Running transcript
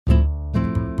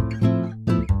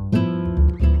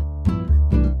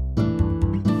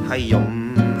Hi.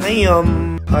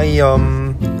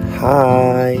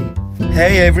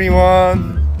 Hey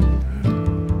everyone.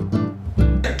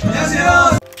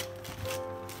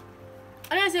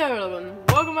 안녕하세요 여러분.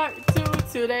 Welcome back to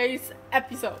today's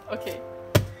episode. Okay,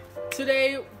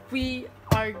 today we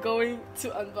are going to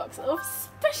unbox a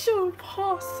special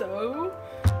parcel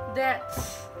that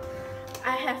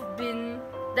I have been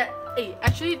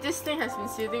actually this thing has been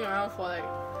sitting around for like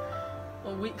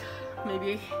a week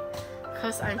maybe,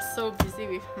 because I'm so busy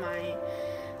with my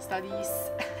studies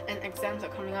and exams are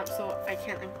coming up, so I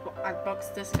can't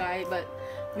unbox this guy, but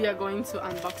we are going to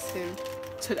unbox him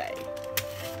today.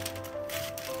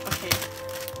 Okay,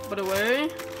 by the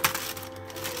way,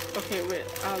 okay wait,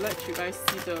 I'll let you guys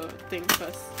see the thing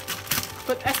first,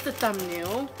 but as the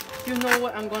thumbnail, you know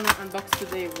what I'm gonna unbox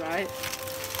today, right?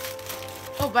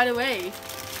 Oh, by the way,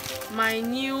 my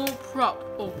new prop,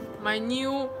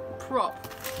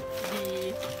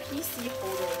 the PC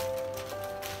holder.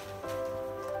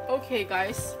 Okay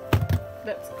guys,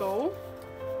 let's go.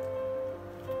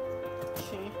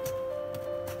 Okay,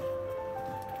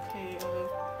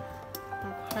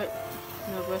 I'm quite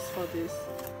nervous for this.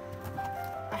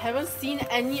 I haven't seen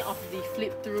any of the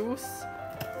flip throughs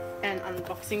and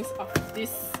unboxings of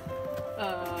this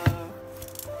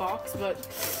box, but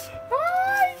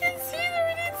you can see it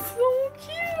already. It's so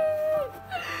cute.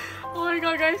 Oh my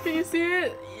god guys, can you see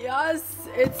it? Yes,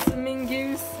 it's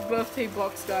Mingyu's birthday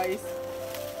box, guys.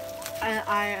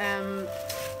 And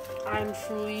I'm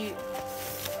truly,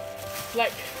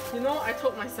 like, you know, I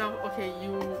told myself, okay,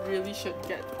 you really should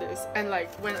get this. And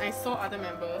like when I saw other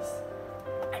members,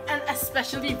 and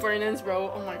especially Vernon's,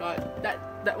 bro, oh my god,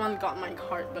 that one got my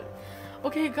heart. But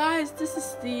okay guys, this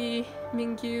is the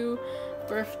Mingyu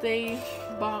birthday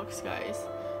box, guys.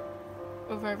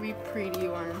 A very pretty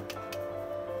one.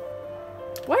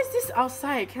 Why is this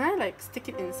outside? Can I like stick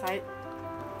it inside?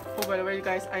 Oh, by the way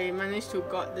guys, I managed to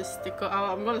got this sticker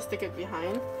out. I'm gonna stick it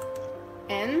behind.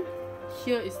 And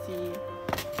here is the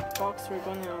box. We're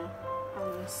gonna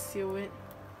unseal it.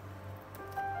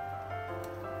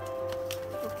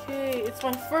 Okay, it's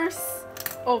my first,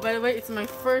 oh by the way, it's my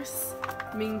first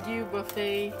Mingyu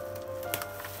birthday.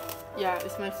 Yeah,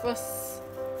 it's my first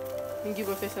Mingyu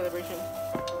birthday celebration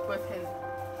with him.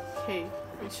 Okay,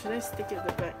 wait, should I stick it at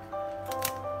the back?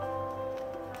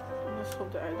 Let's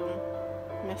hope that I don't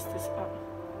mess this up.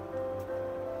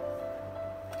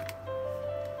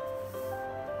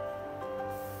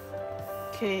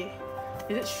 Okay,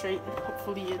 is it straight?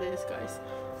 Hopefully it is, guys.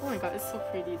 Oh my god, it's so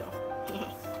pretty though.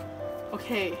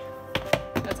 Okay,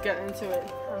 let's get into it.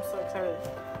 I'm so excited.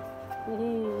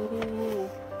 Ooh.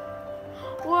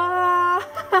 Wow!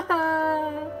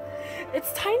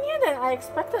 It's tinier than I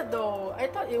expected though. I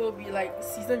thought it would be like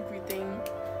season greeting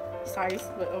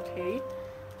size, but okay.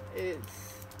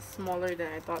 It's smaller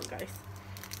than I thought, guys.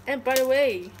 And by the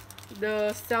way,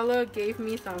 the seller gave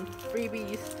me some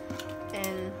freebies,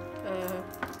 and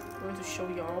I'm going to show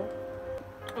y'all.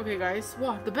 Okay guys,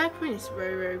 wow, the back print is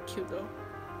very cute though,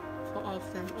 for all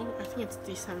of them. Oh, I think it's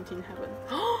D17 Heaven.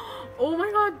 Oh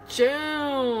my god,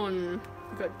 June!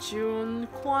 We got June,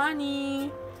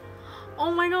 Kwani.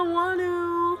 Oh my god,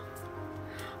 Wanu.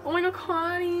 Oh my god,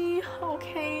 Kwani.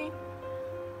 Okay.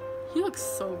 He looks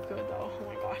so good though. Oh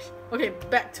my gosh. Okay,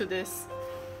 back to this.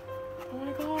 Oh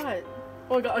my god.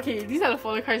 Oh my god. Okay, these are the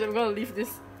follow cards. I'm gonna leave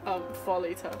this for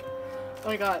later. Oh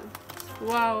my god.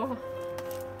 Wow.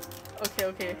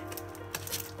 Okay.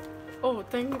 Oh,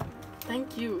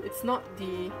 thank you. It's not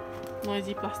the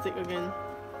noisy plastic again.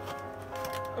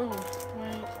 Oh,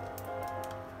 right.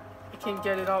 I can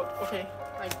get it out. Okay,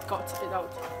 I got it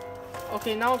out.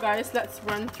 Okay, now guys, let's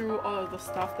run through all of the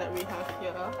stuff that we have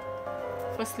here.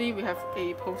 Firstly, we have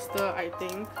a poster, I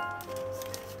think.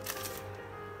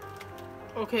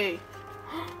 Okay.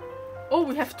 Oh,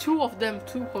 we have two of them,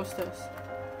 two posters.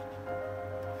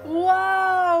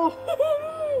 Wow!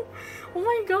 Oh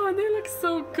my god, they look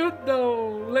so good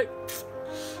though. Like,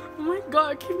 oh my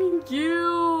god, Mingyu.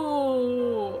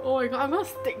 Oh my god, I'm gonna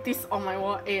stick this on my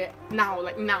wall now,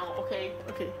 like now, okay?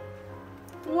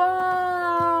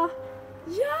 Wow!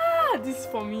 Yeah, this is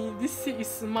for me. This seat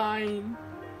is mine.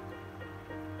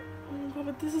 Oh my god,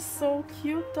 but this is so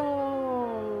cute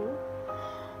though.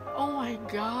 Oh my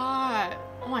god.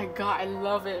 Oh my god, I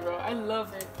love it, bro. I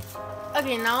love it.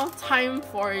 Okay, now time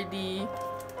for the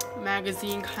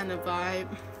magazine kind of vibe.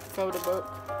 Photo book.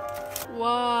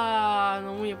 Wow,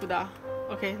 너무 예쁘다.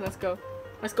 Okay, let's go.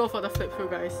 Let's go for the flip through,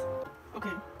 guys.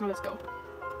 Okay, now let's go.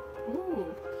 Ooh.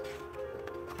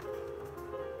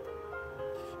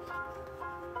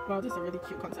 Wow, this is a really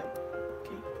cute concept.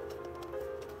 Okay.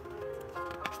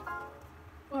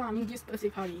 Wow, Mingyu's birthday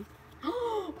party.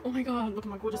 Oh my god, look at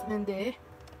my gorgeous man there.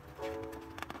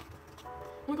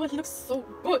 Oh my god, he looks so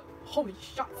good. Holy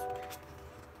shots.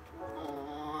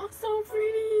 Oh, so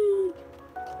pretty.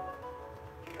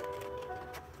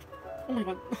 Oh my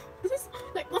god, this is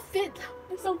like a fit.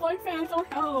 I'm so boyfriend, don't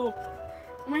help.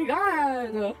 Oh my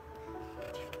god.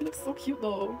 He looks so cute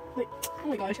though. Like, oh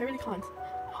my gosh, I really can't.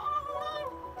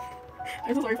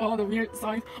 I'm so sorry for all the weird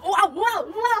signs. Oh wow, wow,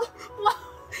 wow, wow.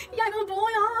 Yeah, no boy.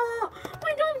 Oh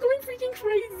my god, I'm going freaking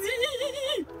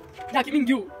crazy. Yeah, keep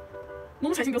mingyu. No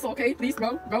more chasing girls, okay? Please,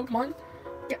 bro, come on.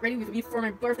 Get ready with me for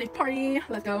my birthday party.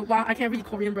 Let's go. Wow, I can't read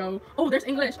Korean, bro. Oh, there's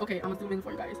English. Okay, I'm gonna zoom in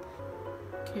for you guys.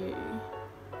 Okay.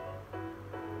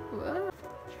 Whoa.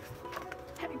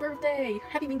 Happy birthday!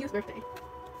 Happy Mingyu's birthday.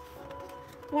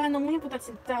 Wow, 너무 예쁘다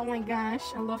진짜. Oh my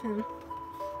gosh, I love him.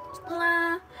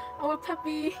 Wow, our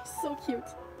puppy, so cute.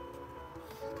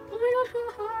 Oh my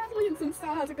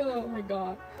god, look at him. Oh my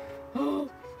god. Oh,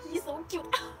 he's so cute.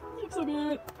 He looks so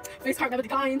good. Face heart never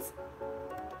declines.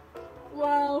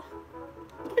 Wow.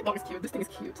 My dog is cute. This thing is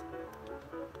cute.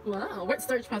 Wow. Word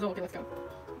search puzzle. Okay, let's go.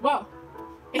 Wow.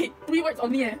 Hey, 3 words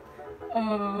only.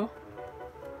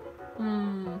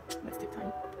 Let's take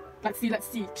time. Let's see.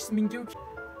 Mingyu.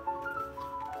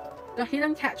 The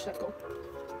hidden catch. Let's go.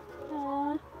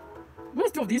 Aww. Why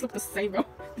does 2 of these look the same, bro?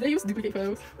 Did they use duplicate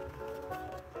photos?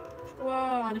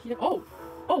 Wow. The hidden. Oh.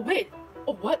 Oh wait.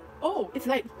 Oh what? Oh, it's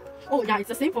like. Oh yeah, it's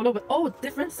the same photo, but oh,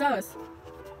 differences.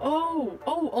 Oh.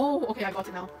 Okay, I got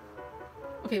it now.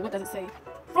 Okay, what does it say?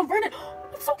 From Vernon.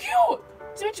 It's so cute.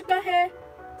 생일 축하해.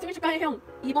 생일 축하해 형.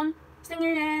 이번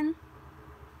생일엔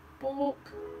복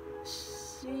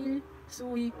실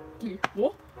수 있길.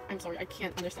 What? I'm sorry, I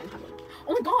can't understand Hangul.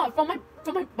 Oh my god, from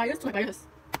my bias to my bias.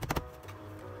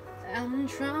 I'm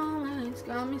trying, it's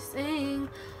got me saying.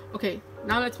 Okay,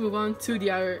 now let's move on to the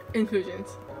other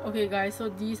inclusions. Okay guys, so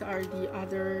these are the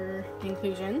other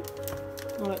inclusion.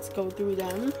 Now let's go through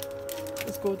them.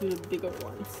 Let's go through the bigger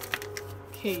ones.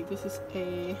 Okay, this is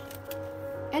a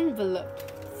envelope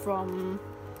from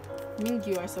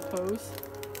Mingyu, I suppose.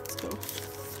 Let's go.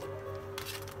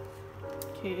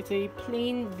 Okay, it's a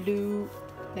plain blue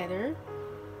letter.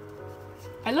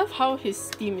 I love how his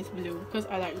theme is blue because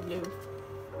I like blue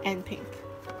and pink.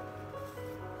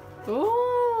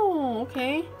 Oh,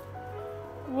 okay.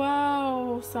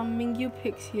 Wow, some Mingyu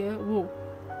pics here. Whoa.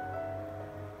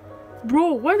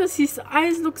 Bro, why does his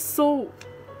eyes look so...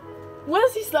 Why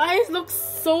does his eyes look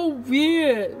so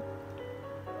weird?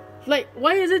 Like,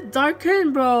 why is it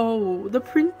darkened, bro? The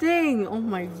printing. Oh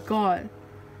my god.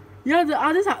 Yeah, the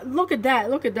others are... Look at that.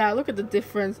 Look at that. Look at the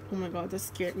difference. Oh my god, that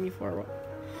scared me for a while.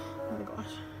 Oh my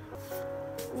gosh.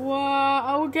 Wow,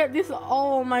 I will get this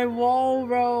all on my wall,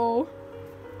 bro.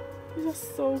 These are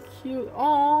so cute.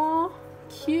 Aww,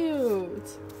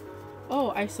 cute.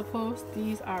 Oh, I suppose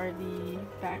these are the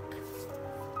back.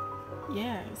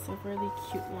 Yeah, it's a really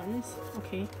cute ones.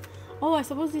 Okay. Oh, I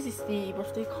suppose this is the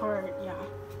birthday card. Yeah.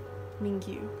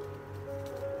 Mingyu.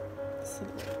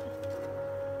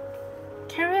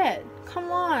 Carrot,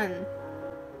 come on.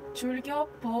 즐겨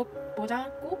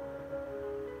보자고.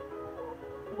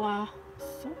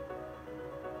 와주.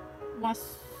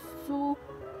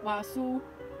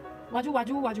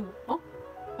 어?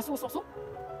 왔어?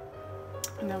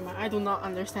 Never mind, I do not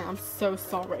understand. I'm so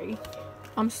sorry.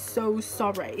 I'm so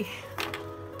sorry.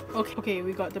 Okay,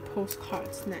 we got the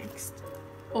postcards next.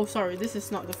 Oh, sorry, this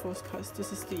is not the postcards.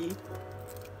 This is the...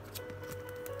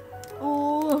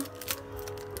 Oh,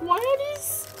 why are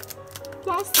these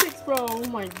plastics, bro? Oh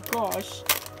my gosh.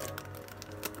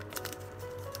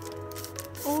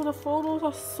 Oh, the photos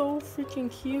are so freaking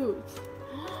cute.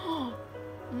 Oh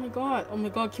my god,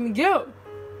 can we go?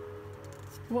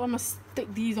 Well, I'm gonna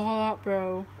stick these all up,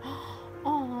 bro.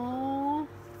 Aww.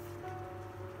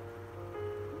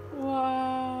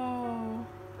 Wow.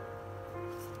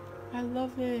 I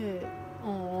love it.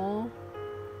 Aww.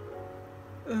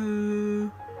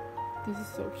 This is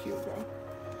so cute, bro.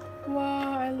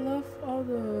 Wow, I love all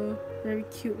the very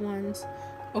cute ones.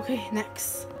 Okay,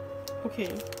 next.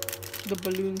 Okay, the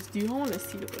balloons. Do you want to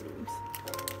see the balloons?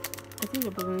 I think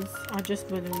the balloons are just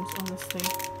balloons, honestly.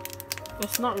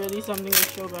 That's not really something to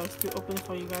show, but I'll still open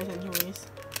for you guys anyways.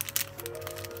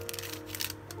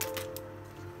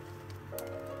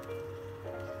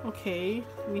 Okay,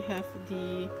 we have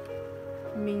the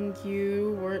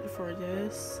Mingyu word for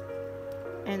this.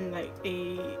 And like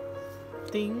a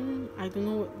thing. I don't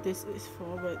know what this is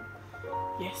for, but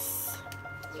yes.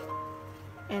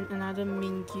 And another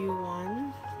Mingyu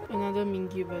one. Another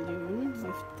Mingyu balloon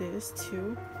with this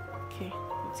too. Okay,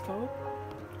 let's go.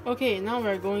 Okay, now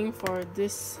we're going for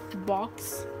this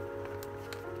box.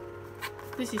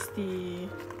 This is the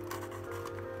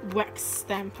wax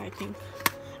stamp, I think.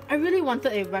 I really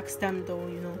wanted a wax stamp though,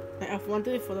 you know. Like I've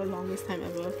wanted it for the longest time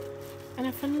ever. And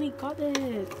I finally got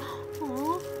it.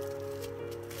 Aww.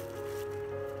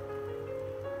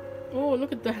 Oh,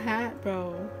 look at the hat,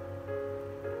 bro.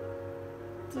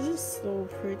 This is so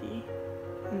pretty.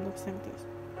 It looks like this.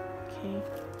 Okay.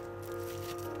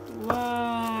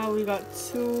 Wow, we got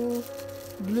 2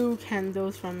 blue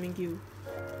candles from Mingyu.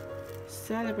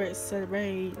 Celebrate,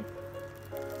 celebrate.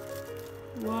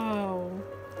 Wow.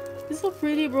 It's so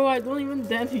pretty, bro. I don't even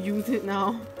dare to use it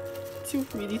now. Too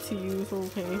pretty to use,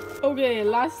 okay. Okay,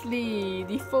 lastly,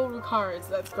 the photo cards.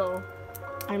 Let's go.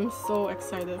 I'm so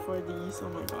excited for these. Oh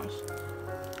my gosh.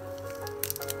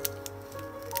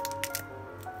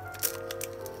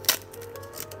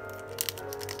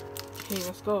 Okay,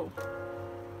 let's go.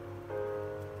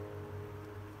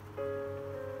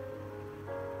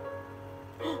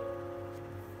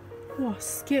 Wow,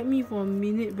 scared me for a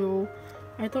minute, bro.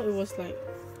 I thought it was like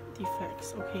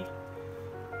defects. Okay.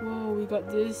 Whoa, we got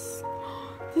this.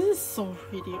 This is so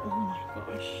pretty. Oh my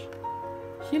gosh.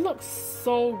 He looks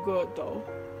so good though.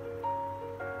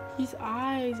 His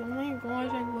eyes. Oh my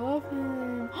gosh, I love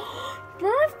him.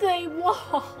 Birthday!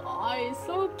 Wow, it's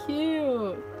so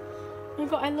cute. Oh my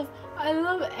god, I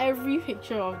love every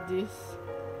picture of this.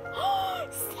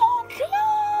 So cute!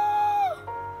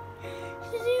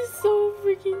 He's so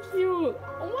freaking cute.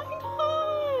 Oh my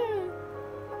god!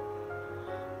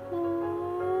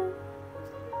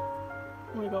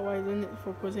 Oh my god, why isn't it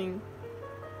focusing?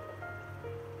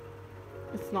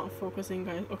 It's not focusing,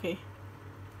 guys. Okay.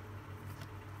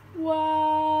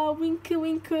 Wow, winkle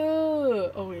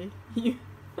winkle. Oh wait.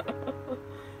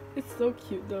 It's so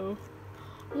cute though.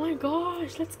 Oh my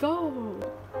gosh, let's go.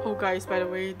 Oh guys, by the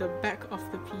way, the back of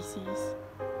the PCs.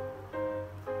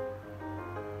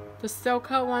 The cell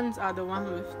cut ones are the one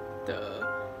with the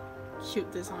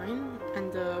cute design,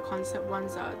 and the concept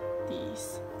ones are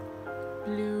these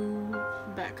blue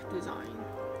back design.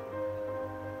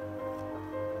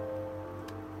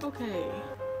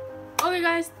 Okay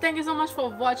guys, thank you so much for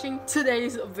watching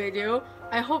today's video.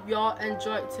 I hope y'all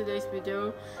enjoyed today's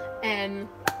video, and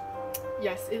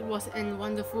yes, it was a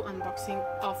wonderful unboxing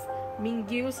of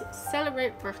Mingyu's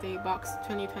Celebrate Birthday Box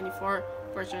 2024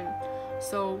 version.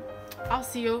 So I'll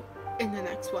see you in the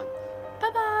next one.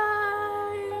 Bye bye.